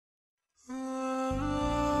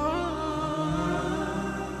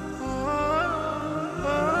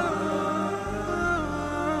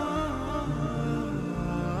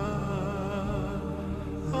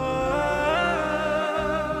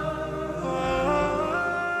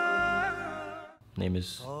name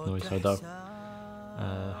is Nouri Sardar,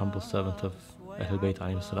 humble servant of Ahlul Bayt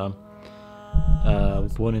alayhi salam.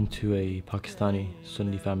 Born into a Pakistani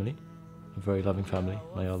Sunni family, a very loving family.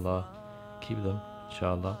 May Allah keep them,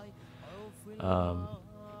 inshallah.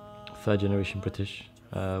 Third generation British.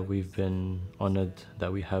 We've been honored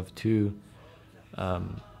that we have two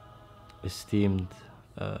esteemed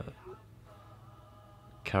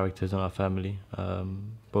characters in our family,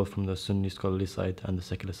 both from the Sunni scholarly side and the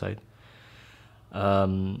secular side.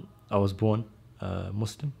 I was born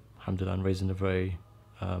Muslim, alhamdulillah, and raised in a very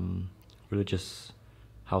religious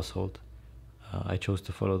household. I chose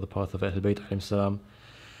to follow the path of Ahlul Bayt alayhim salam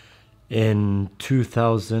in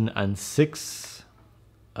 2006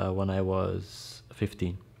 when I was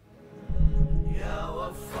 15.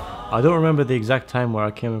 I don't remember the exact time where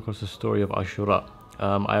I came across the story of Ashura.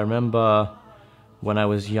 I remember when I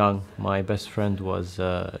was young, my best friend was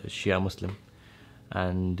Shia Muslim,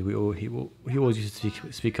 and he always used to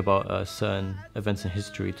speak about certain events in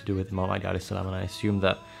history to do with Imam Ali alayhi salam, and I assumed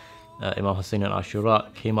that Imam Hussein and Ashura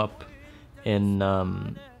came up in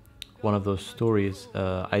one of those stories.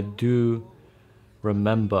 I do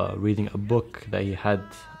remember reading a book that he had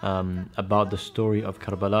about the story of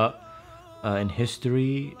Karbala in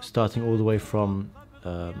history, starting all the way from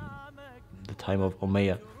the time of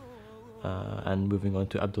Umayyah and moving on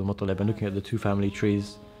to Abdul Muttalib, and looking at the two family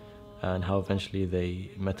trees and how eventually they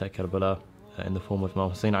met at Karbala in the form of Imam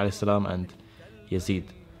Hussein alayhi salam and Yazid.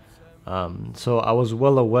 So I was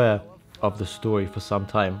well aware of the story for some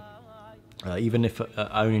time, even if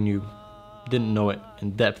I only didn't know it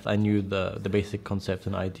in depth. I knew the basic concept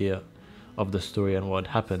and idea of the story and what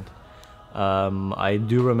happened. I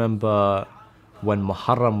do remember when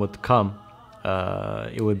Muharram would come,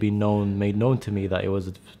 it would be made known to me that it was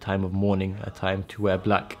a time of mourning, a time to wear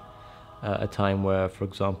black, a time where, for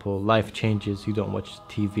example, life changes. You don't watch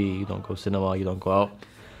TV, you don't go cinema, you don't go out.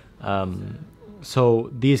 So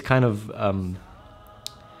these kind of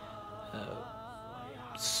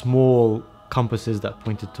small compasses that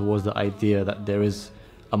pointed towards the idea that there is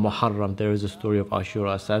a Muharram, there is a story of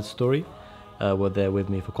Ashura, a sad story, were there with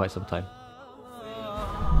me for quite some time.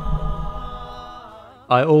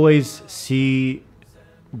 I always see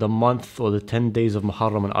the month or the 10 days of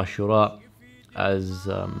Muharram and Ashura as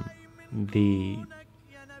the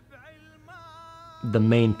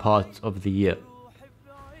main part of the year.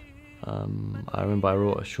 I remember I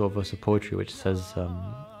wrote a short verse of poetry which says,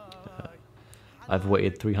 I've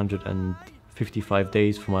waited 355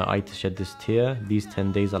 days for my eye to shed this tear. These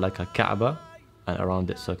 10 days are like a Kaaba, and around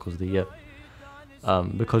it circles the year.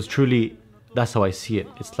 Because truly, that's how I see it.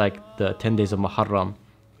 It's like the 10 days of Muharram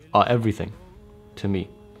are everything to me.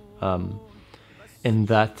 In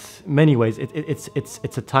that many ways,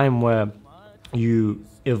 it's a time where you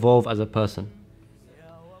evolve as a person.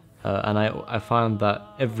 And I found that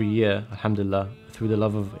every year, alhamdulillah, through the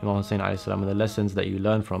love of Imam Hussein alayhi salam and the lessons that you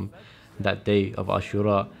learn from that day of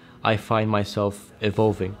Ashura, I find myself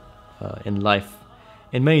evolving in life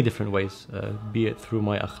in many different ways, be it through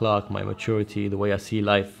my akhlaq, my maturity, the way I see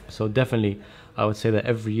life. So definitely, I would say that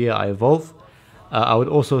every year I evolve. I would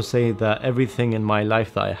also say that everything in my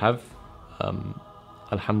life that I have,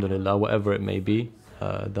 alhamdulillah, whatever it may be,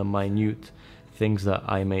 the minute things that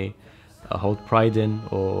I may hold pride in,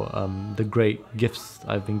 or the great gifts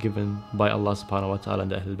I've been given by Allah subhanahu wa ta'ala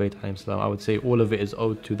and the Ahlul Bayt alayhim salam, I would say all of it is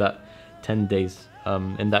owed to that 10 days.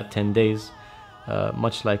 In that 10 days,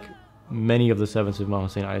 much like many of the servants of Imam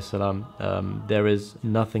Hussein alayhi salam, there is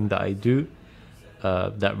nothing that I do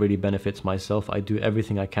that really benefits myself. I do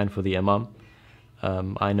everything I can for the Imam.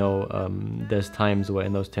 I know there's times where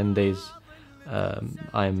in those 10 days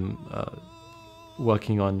I'm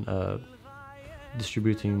working on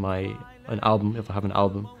distributing an album, if I have an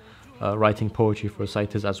album, writing poetry for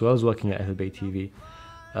reciters, as well as working at Ahlul Bayt TV,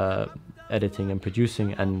 editing and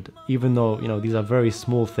producing. And even though, you know, these are very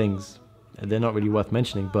small things, they're not really worth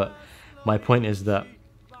mentioning, but my point is that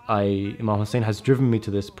Imam Hussein has driven me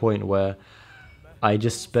to this point where I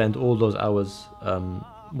just spend all those hours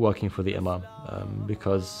working for the Imam,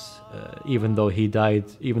 because even though he died,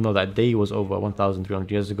 even though that day was over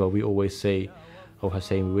 1,300 years ago, we always say, "Oh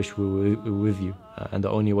Hussein, we wish we were with you," and the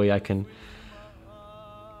only way I can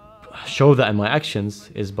show that in my actions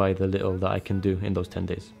is by the little that I can do in those 10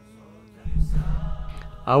 days.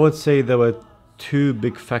 I would say there were two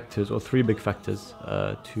big factors, or three big factors,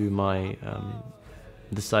 to my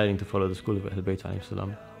deciding to follow the school of Ahlul Bayt alayhim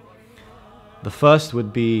salam. The first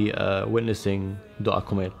would be witnessing Dua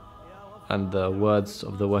Kumail and the words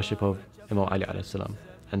of the worship of Imam Ali alayhi salam,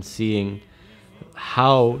 and seeing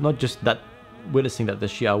how, not just that, witnessing that the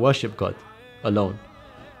Shia worship God alone,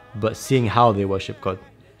 but seeing how they worship God.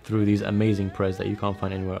 through these amazing prayers that you can't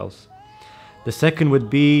find anywhere else. The second would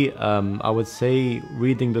be, I would say,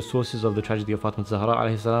 reading the sources of the tragedy of Fatima Zahra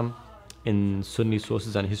alayhi salam in Sunni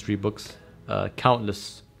sources and history books.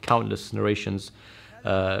 Countless narrations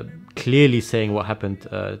clearly saying what happened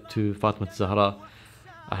to Fatima Zahra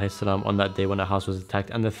alayhi salam on that day when her house was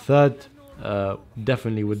attacked. And the third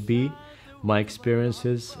definitely would be my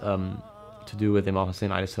experiences to do with Imam Hussein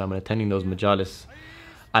alayhi salam and attending those majalis.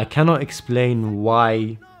 I cannot explain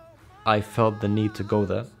why I felt the need to go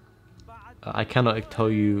there. I cannot tell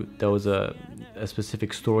you there was a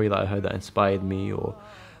specific story that I heard that inspired me, or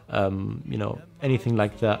you know, anything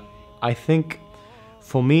like that. I think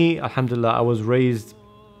for me, alhamdulillah, I was raised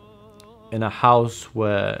in a house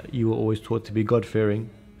where you were always taught to be God-fearing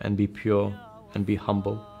and be pure and be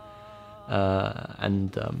humble,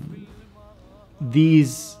 and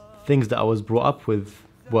these things that I was brought up with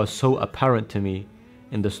were so apparent to me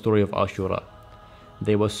in the story of Ashura.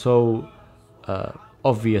 They were so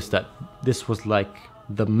obvious that this was like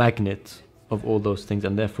the magnet of all those things,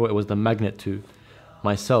 and therefore it was the magnet to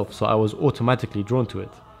myself, so I was automatically drawn to it,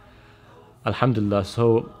 alhamdulillah.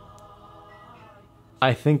 So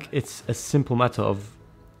I think it's a simple matter of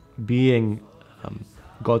being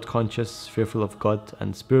God conscious, fearful of God,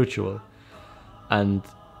 and spiritual. And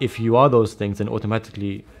if you are those things, then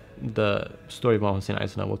automatically the story of Imam Hussein alayhi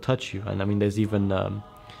salam will touch you. And I mean, there's even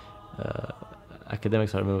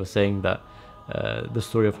academics I remember saying that the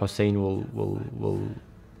story of Hussein will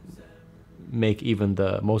make even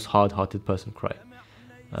the most hard-hearted person cry.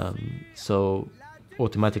 So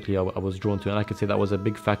automatically I was drawn to it, and I could say that was a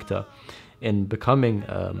big factor in becoming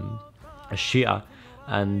a Shia.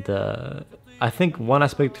 And I think one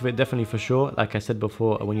aspect of it, definitely for sure, like I said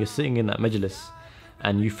before, when you're sitting in that majlis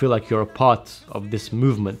and you feel like you're a part of this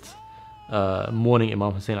movement mourning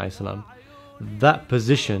Imam Hussein alayhi salam, that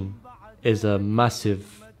position is a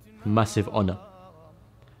massive honor.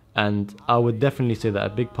 And I would definitely say that a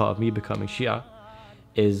big part of me becoming Shia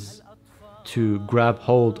is to grab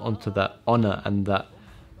hold onto that honor and that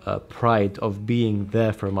pride of being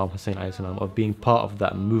there for Imam Hussein alayhi salam, of being part of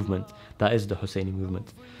that movement that is the Husseini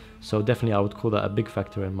movement. So definitely I would call that a big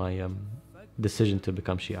factor in my decision to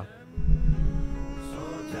become Shia.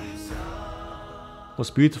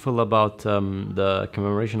 What's beautiful about the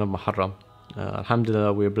commemoration of Muharram,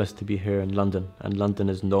 alhamdulillah, we're blessed to be here in London, and London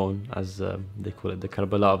is known as, they call it the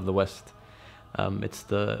Karbala of the West. It's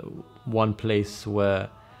the one place where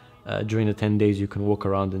during the 10 days you can walk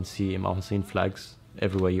around and see Imam Hussein flags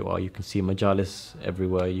everywhere you are. You can see majalis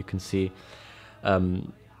everywhere. You can see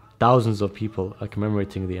thousands of people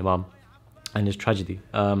commemorating the Imam and his tragedy.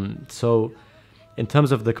 So in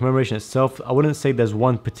terms of the commemoration itself, I wouldn't say there's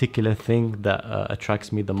one particular thing that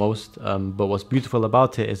attracts me the most, but what's beautiful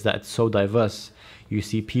about it is that it's so diverse. You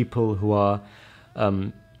see people who are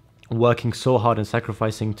working so hard and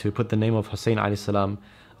sacrificing to put the name of Hussein alayhi salam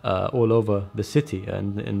all over the city,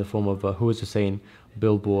 and in the form of Who is Hussein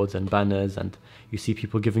billboards and banners, and you see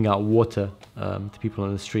people giving out water to people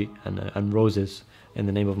on the street, and roses in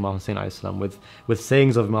the name of Imam Hussein alayhi salam, with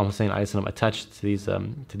sayings of Imam Hussein alayhi salam attached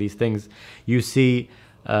to these things. You see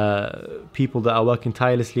people that are working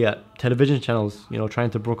tirelessly at television channels, you know, trying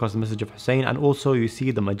to broadcast the message of Hussein, and also you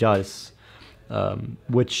see the majalis,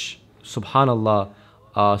 which subhanallah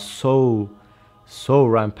are so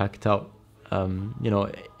rampacked out. You know,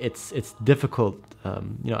 it's difficult,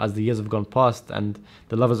 you know, as the years have gone past and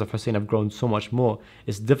the lovers of Hussein have grown so much more,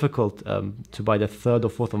 it's difficult to, by the 3rd or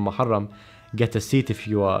 4th of Muharram, get a seat if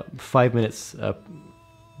you are 5 minutes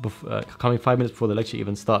coming 5 minutes before the lecture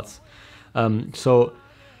even starts. So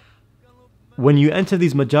when you enter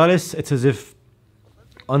these majalis, it's as if,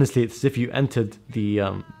 honestly, it's as if you entered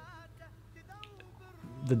the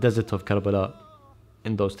desert of Karbala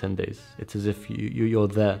in those 10 days. It's as if you're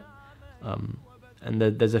there. And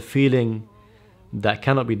there's a feeling that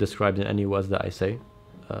cannot be described in any words that I say.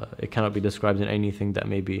 It cannot be described in anything that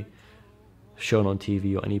may be shown on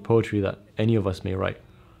TV or any poetry that any of us may write.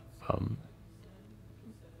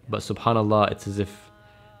 But subhanallah, it's as if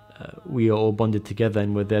we are all bonded together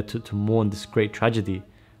and we're there to mourn this great tragedy.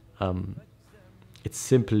 It's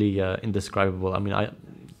simply indescribable. I mean,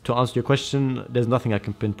 to answer your question, there's nothing I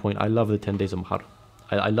can pinpoint. I love the 10 days of Muharram.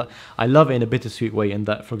 I love it in a bittersweet way, in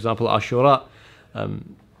that, for example, Ashura,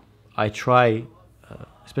 I try,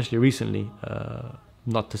 especially recently,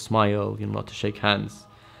 not to smile, you know, not to shake hands,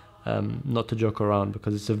 not to joke around,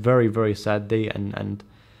 because it's a very, very sad day, and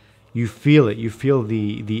you feel it. You feel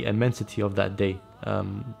the immensity of that day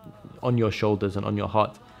on your shoulders and on your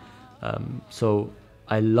heart. So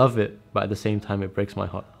I love it, but at the same time, it breaks my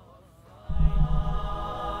heart.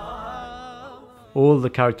 All the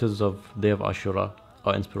characters of Day of Ashura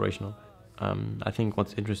are inspirational. I think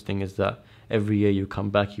what's interesting is that every year you come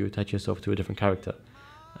back, you attach yourself to a different character.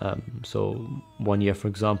 So one year, for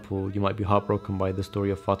example, you might be heartbroken by the story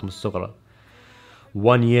of Fatima Sughra.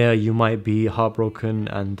 One year you might be heartbroken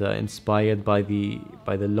and inspired by the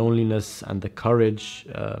loneliness and the courage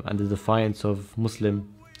and the defiance of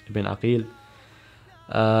Muslim ibn Aqil.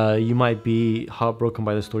 You might be heartbroken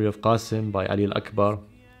by the story of Qasim by Ali al-Akbar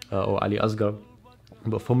or Ali Asghar.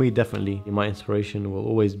 But for me, definitely, my inspiration will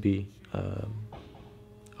always be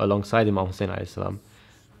alongside Imam Hussein alayhi salam,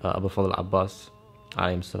 Abu Fadl Abbas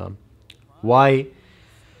alayhi salam. Why?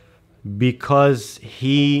 Because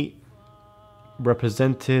he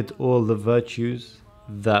represented all the virtues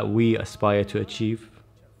that we aspire to achieve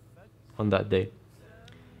on that day.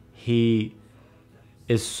 He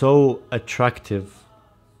is so attractive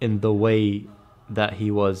in the way that he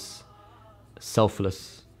was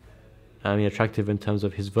selfless. I mean, attractive in terms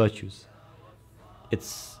of his virtues.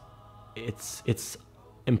 It's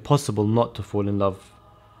impossible not to fall in love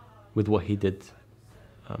with what he did,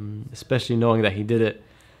 especially knowing that he did it,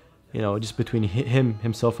 just between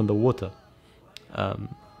himself and the water.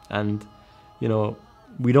 And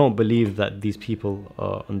we don't believe that these people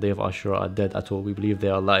on the day of Ashura are dead at all. We believe they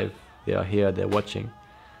are alive. They are here. They're watching.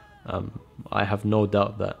 I have no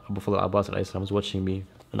doubt that Abu Fadl Abbas is watching me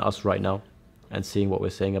and us right now and seeing what we're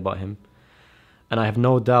saying about him. And I have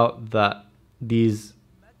no doubt that these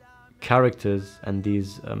characters and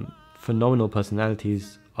these phenomenal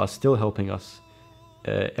personalities are still helping us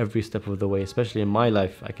every step of the way. Especially in my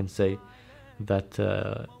life, I can say that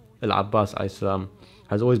Al-Abbas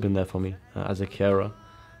has always been there for me as a carer.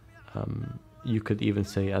 You could even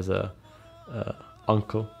say as a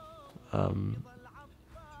uncle.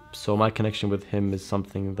 So my connection with him is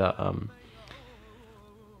something that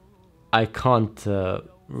I can't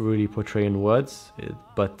really portray in words,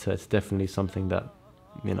 but it's definitely something that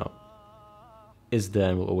is there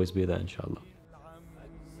and will always be there, inshallah.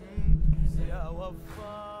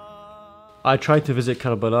 I tried to visit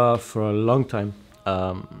Karbala for a long time,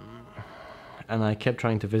 and I kept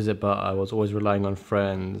trying to visit, but I was always relying on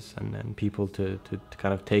friends and people to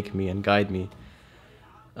kind of take me and guide me.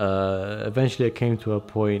 Eventually it came to a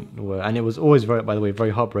point where, and it was always by the way, very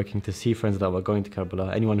heartbreaking to see friends that were going to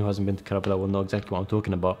Karbala. Anyone who hasn't been to Karbala will know exactly what I'm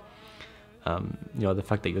talking about. The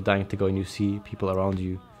fact that you're dying to go and you see people around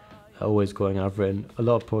you always going. And I've written a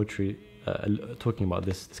lot of poetry talking about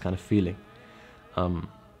this kind of feeling.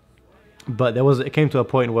 But it came to a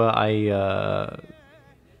point where I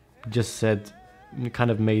just said, kind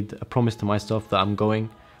of made a promise to myself that I'm going,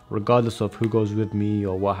 regardless of who goes with me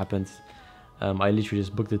or what happens. I literally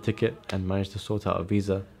just booked the ticket and managed to sort out a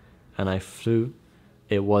visa, and I flew.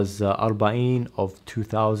 It was Arba'een of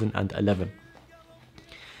 2011,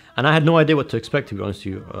 and I had no idea what to expect, to be honest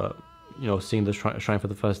with you. Seeing the shrine for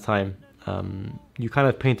the first time, you kind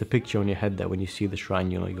of paint a picture in your head that when you see the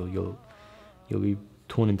shrine, you'll be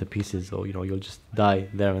torn into pieces, or you'll just die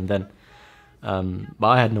there and then. But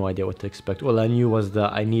I had no idea what to expect. All I knew was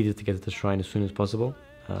that I needed to get to the shrine as soon as possible.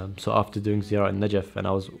 So after doing ziyarah in Najaf, and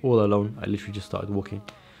I was all alone, I literally just started walking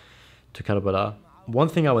to Karbala. One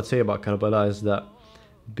thing I would say about Karbala is that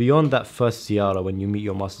beyond that first ziyarah, when you meet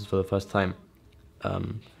your masters for the first time,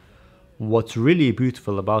 what's really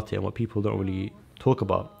beautiful about it and what people don't really talk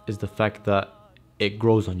about is the fact that it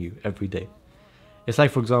grows on you every day. It's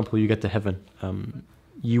like, for example, you get to heaven.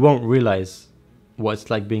 You won't realize what it's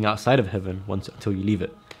like being outside of heaven until you leave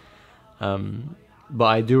it. But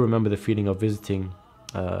I do remember the feeling of visiting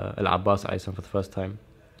Al-Abbas for the first time,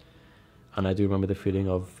 and I do remember the feeling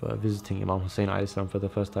of visiting Imam Hussein for the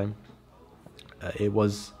first time.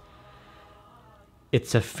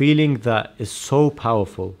 It's a feeling that is so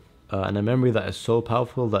powerful, and a memory that is so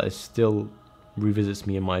powerful that it still revisits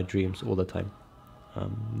me in my dreams all the time.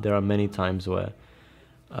 There are many times where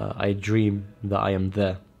I dream that I am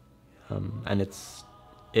there, and it's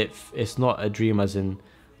not a dream as in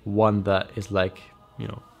one that is like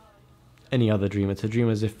any other dream. It's a dream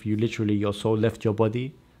as if your soul left your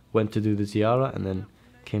body, went to do the ziyarah, and then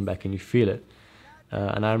came back and you feel it.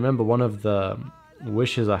 And I remember one of the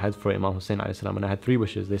wishes I had for Imam Hussein alayhi salam, and I had 3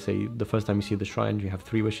 wishes. They say the first time you see the shrine, you have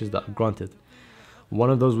 3 wishes that are granted. One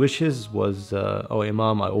of those wishes was, oh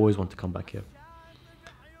Imam, I always want to come back here.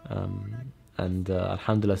 And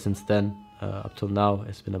alhamdulillah, since then, up till now,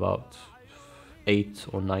 it's been about 8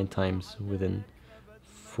 or 9 times within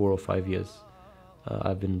 4 or 5 years.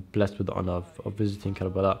 I've been blessed with the honor of visiting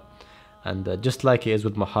Karbala. And just like it is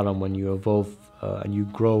with Muharram, when you evolve and you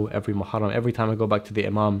grow every Muharram, every time I go back to the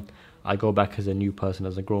Imam, I go back as a new person,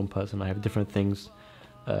 as a grown person. I have different things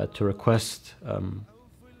to request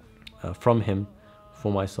from him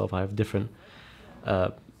for myself. I have different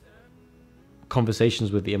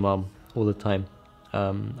conversations with the Imam all the time.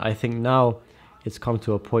 I think now it's come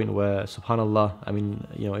to a point where, subhanallah, I mean,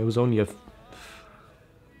 it was only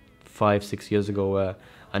 5-6 years ago where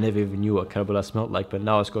I never even knew what Karbala smelled like, but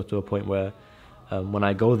now it's got to a point where when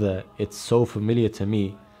I go there, it's so familiar to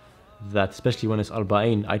me that, especially when it's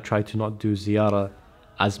Arba'in, I try to not do ziyarah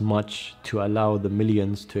as much to allow the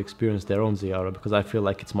millions to experience their own ziyarah, because I feel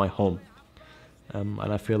like it's my home.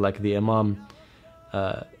 And I feel like the Imam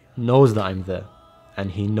knows that I'm there, and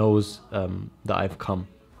he knows that I've come.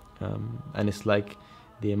 And it's like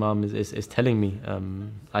the Imam is telling me,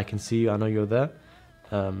 I can see you, I know you're there,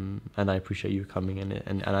 and I appreciate you coming,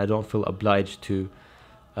 and I don't feel obliged to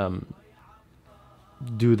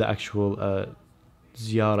do the actual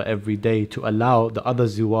ziyarah every day to allow the other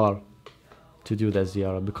ziwar to do their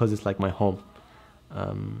ziyarah, because it's like my home.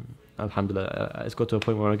 Alhamdulillah, it's got to a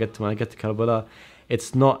point where when I get to Karbala,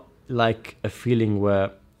 it's not like a feeling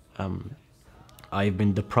where I've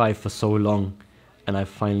been deprived for so long and I've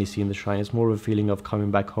finally seen the shrine. It's more of a feeling of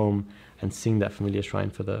coming back home and seeing that familiar shrine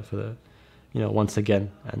for the once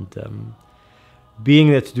again, and being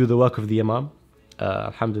there to do the work of the Imam.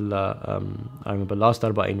 Alhamdulillah, I remember last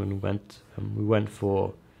Arba'in when we went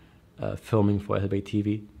for filming for Ahl Bayt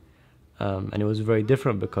TV, and it was very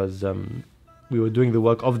different because we were doing the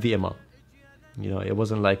work of the Imam. It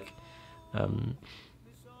wasn't like,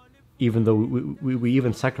 even though we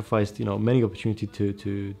even sacrificed many opportunities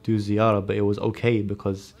to do ziyarah, but it was okay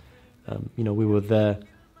because we were there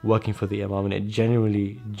working for the Imam, and it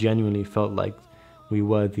genuinely felt like we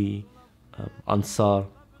were the Ansar,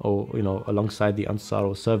 or alongside the Ansar,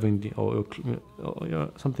 or serving the or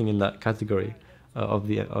something in that category of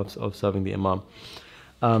serving the Imam.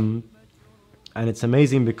 And it's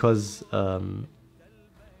amazing because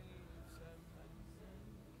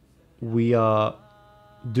we are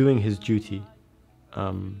doing his duty,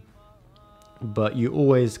 but you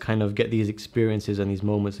always kind of get these experiences and these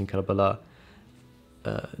moments in Karbala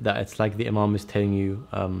that it's like the Imam is telling you,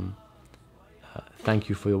 thank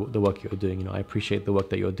you for the work you're doing. I appreciate the work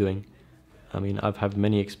that you're doing. I mean, I've had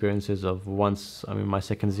many experiences of once, my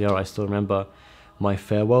second ziyarah, I still remember my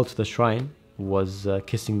farewell to the shrine was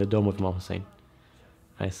kissing the dome of Imam Hussein,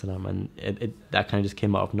 and that kind of just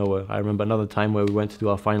came out of nowhere. I remember another time where we went to do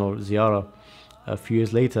our final ziyarah a few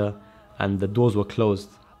years later, and the doors were closed,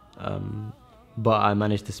 but I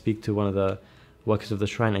managed to speak to one of the workers of the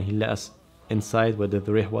shrine, and he let us inside where the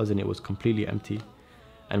dhurih was, and it was completely empty,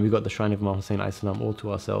 and we got the shrine of Imam Hussein all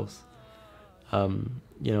to ourselves. When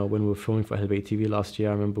we were filming for Ahl Bayt TV last year,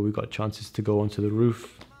 I remember we got chances to go onto the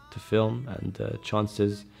roof to film, and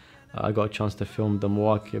I got a chance to film the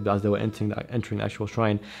Mawaqib as they were entering the actual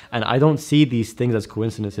shrine. And I don't see these things as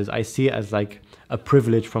coincidences. I see it as like a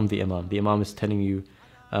privilege from the Imam. The Imam is telling you,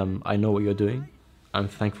 I know what you're doing. I'm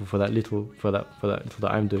thankful for that little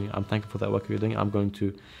that I'm doing. I'm thankful for that work you're doing. I'm going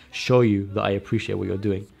to show you that I appreciate what you're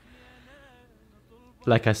doing.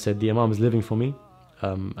 Like I said, the Imam is living for me,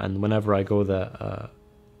 and whenever I go there,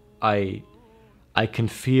 I can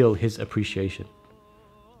feel his appreciation.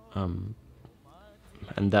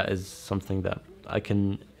 And that is something that I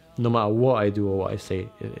can, no matter what I do or what I say,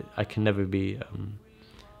 I can never be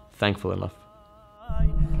thankful enough.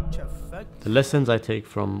 The lessons I take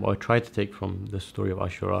from, or try to take from the story of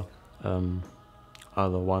Ashura, are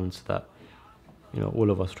the ones that all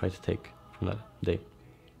of us try to take from that day.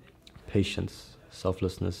 Patience,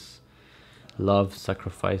 selflessness, love,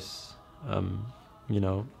 sacrifice,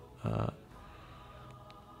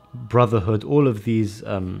 brotherhood, all of these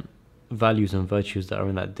values and virtues that are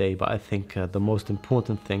in that day. But I think the most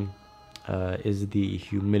important thing is the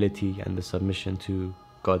humility and the submission to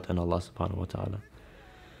God and Allah subhanahu wa ta'ala.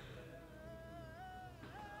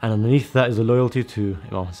 And underneath that is the loyalty to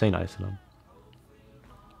Imam Hussein alayhi salam.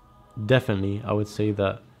 Definitely, I would say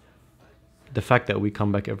that the fact that we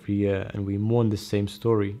come back every year and we mourn this same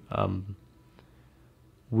story,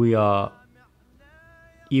 we are,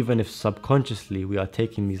 even if subconsciously, we are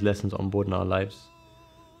taking these lessons on board in our lives.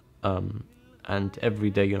 And every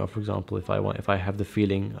day, for example, if I have the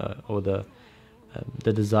feeling or the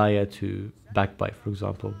desire to backbite, for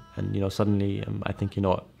example, and suddenly I think,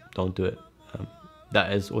 what, don't do it.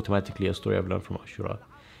 That is automatically a story I've learned from Ashura.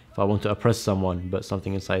 If I want to oppress someone, but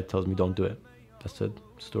something inside tells me don't do it, that's a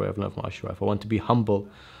story I've learned from Ashura. If I want to be humble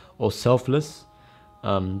or selfless,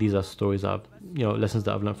 these are stories lessons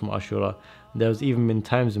that I've learned from Ashura. There's even been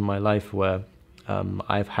times in my life where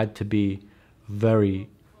I've had to be very,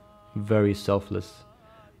 very selfless,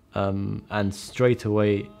 and straight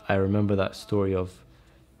away I remember that story of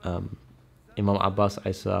Imam Abbas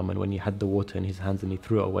alayhi salam, and when he had the water in his hands and he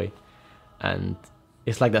threw it away, and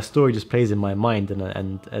it's like that story just plays in my mind,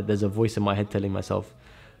 and there's a voice in my head telling myself,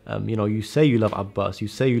 you know, you say you love Abbas, you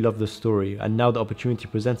say you love the story, and now the opportunity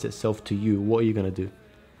presents itself to you. What are you going to do?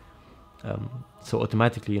 So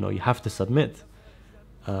automatically, you know, you have to submit.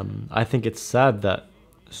 I think it's sad that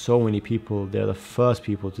so many people, they're the first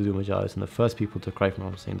people to do majalis and the first people to cry for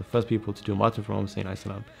Imam Hussein, the first people to do martyr for Imam Hussein alayhi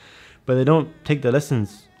salam, but they don't take the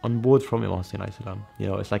lessons on board from Imam Hussein alayhi salam. You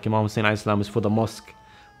know, it's like Imam Hussein alayhi salam is for the mosque,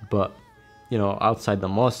 but you know, outside the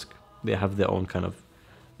mosque, they have their own kind of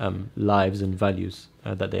lives and values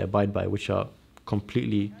that they abide by, which are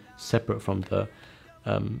completely separate from the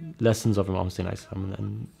lessons of Imam Hussein alayhi salam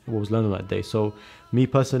and what was learned on that day. So me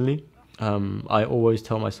personally, I always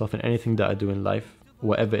tell myself in anything that I do in life,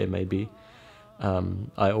 whatever it may be,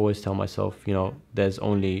 I always tell myself, you know, there's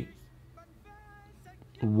only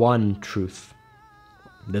one truth.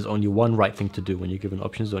 There's only one right thing to do. When you're given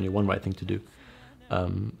options, there's only one right thing to do.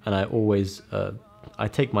 And I always, I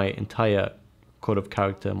take my entire code of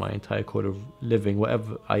character, my entire code of living,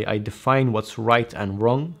 whatever, I define what's right and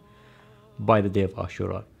wrong by the day of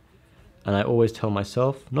Ashura. And I always tell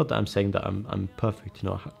myself, not that I'm saying that I'm perfect, you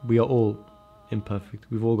know, we are all imperfect.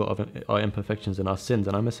 We've all got our imperfections and our sins,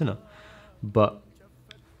 and I'm a sinner. But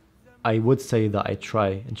I would say that I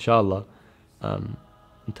try, inshallah,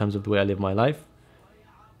 in terms of the way I live my life,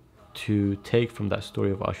 to take from that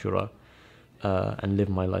story of Ashura and live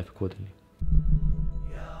my life accordingly.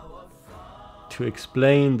 To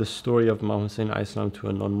explain the story of Imam Hussein alayhi salam to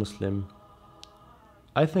a non-Muslim,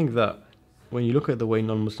 I think that when you look at the way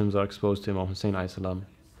non-Muslims are exposed to Imam Hussein alayhi salam,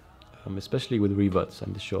 especially with rebirths,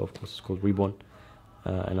 and this show of course is called Reborn,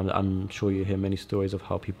 and I'm sure you hear many stories of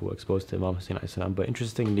how people were exposed to Imam Hussein alayhi salam, but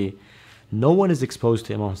interestingly, no one is exposed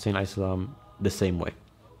to Imam Hussein alayhi salam the same way.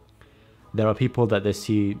 There are people that they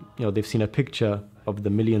see, you know, they've seen a picture of the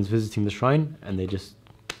millions visiting the shrine and they just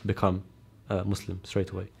become Muslim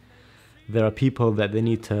straight away. There are people that they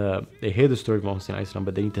hear the story of Imam Hussein alayhi salam,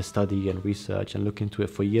 but they need to study and research and look into it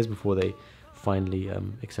for years before they finally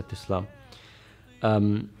accept Islam.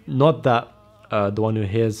 Not that the one who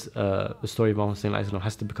hears the story of Imam Hussein alayhi salam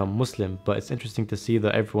has to become Muslim, but it's interesting to see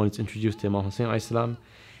that everyone is introduced to Imam Hussein alayhi salam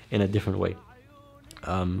in a different way.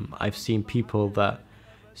 I've seen people that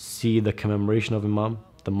see the commemoration of Imam,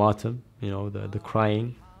 the martyr, you know, the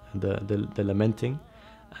crying, the lamenting,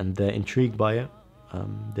 and they're intrigued by it.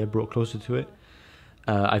 They're brought closer to it.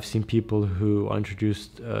 I've seen people who are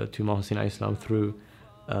introduced to Imam Hussein alayhi salam through,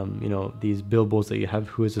 you know, these billboards that you have,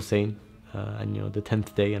 Who is Hussein, and you know, the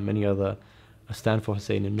 10th Day, and many other Stand for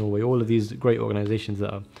Hussein in Norway. All of these great organizations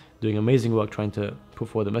that are doing amazing work trying to put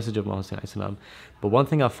forward the message of Imam Hussein alayhi salam. But one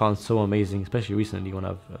thing I've found so amazing, especially recently when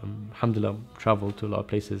I've alhamdulillah traveled to a lot of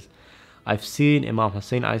places, I've seen Imam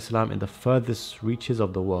Hussein alayhi salam in the furthest reaches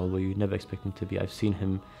of the world where you'd never expect him to be. I've seen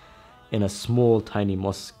him in a small tiny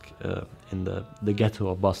mosque in the ghetto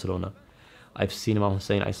of Barcelona. I've seen Imam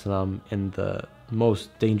Hussein alayhi salam in the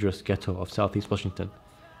most dangerous ghetto of Southeast Washington.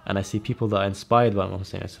 And I see people that are inspired by Imam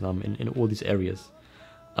Hussein alayhi salam in all these areas.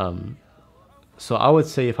 So I would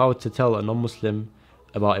say, if I were to tell a non-Muslim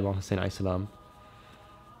about Imam Hussein alayhi salam,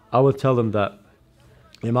 I would tell them that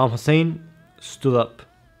Imam Hussein stood up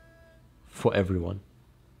for everyone.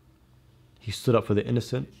 He stood up for the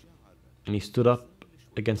innocent, and he stood up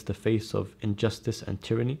against the face of injustice and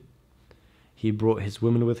tyranny. He brought his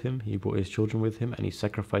women with him, he brought his children with him, and he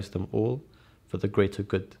sacrificed them all for the greater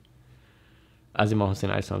good. As Imam Hussein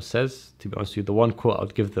alayhi salam says, to be honest with you, the one quote I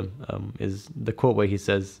would give them is the quote where he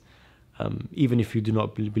says, even if you do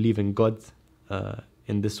not believe in God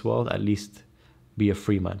in this world, at least be a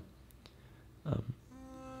free man.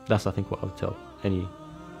 That's, I think, what I would tell anyone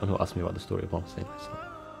who asks me about the story of Imam Hussein alayhi salam.